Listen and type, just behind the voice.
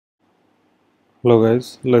Hello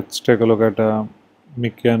guys, let's take a look at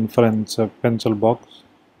Mickey and Friends pencil box.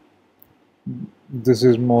 This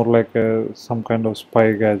is more like some kind of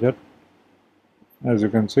spy gadget. As you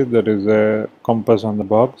can see, there is a compass on the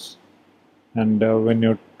box, and when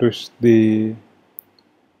you twist the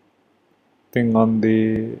thing on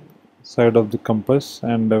the side of the compass,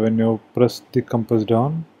 and when you press the compass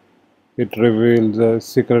down, it reveals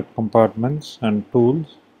secret compartments and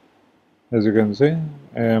tools. As you can see,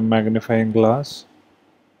 a magnifying glass.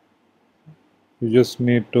 You just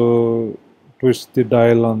need to twist the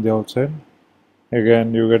dial on the outside.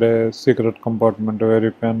 Again, you get a secret compartment where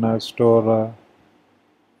you can store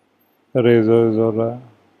razors or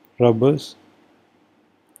rubbers.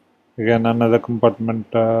 Again, another compartment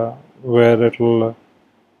where it will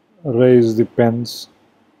raise the pens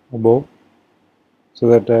above so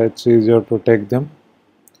that it's easier to take them.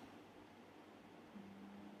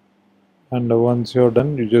 And once you're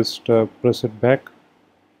done, you just press it back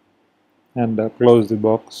and close the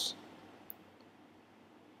box.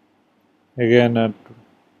 Again,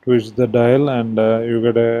 twist the dial and you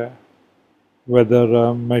get a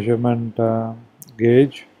weather measurement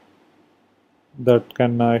gauge that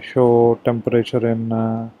can show temperature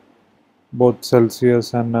in both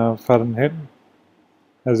Celsius and Fahrenheit.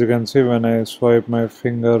 As you can see, when I swipe my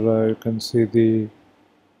finger, you can see the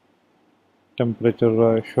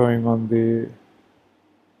temperature showing on the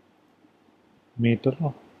meter.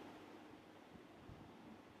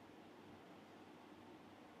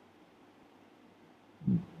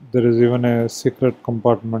 There is even a secret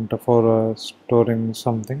compartment for storing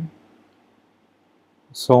something.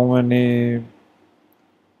 So many,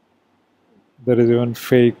 there is even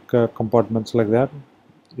fake compartments like that.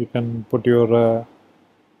 You can put your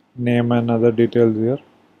name and other details here.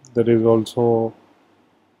 There is also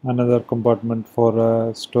another compartment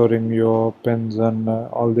for storing your pens and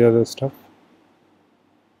all the other stuff.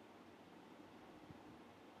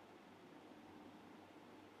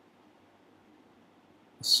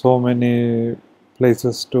 So many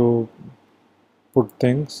places to put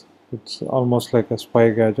things. It's almost like a spy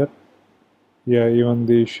gadget. Yeah, even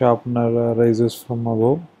the sharpener rises from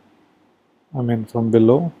above, I mean from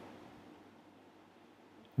below,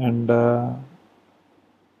 and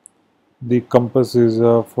the compass is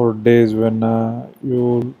for days when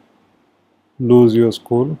you lose your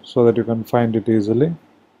school, so that you can find it easily.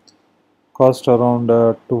 Cost around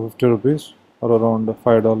 250 rupees or around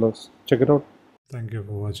 $5. Check it out. Thank you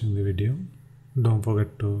for watching the video. Don't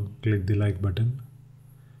forget to click the like button.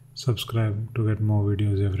 Subscribe to get more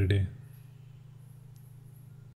videos every day.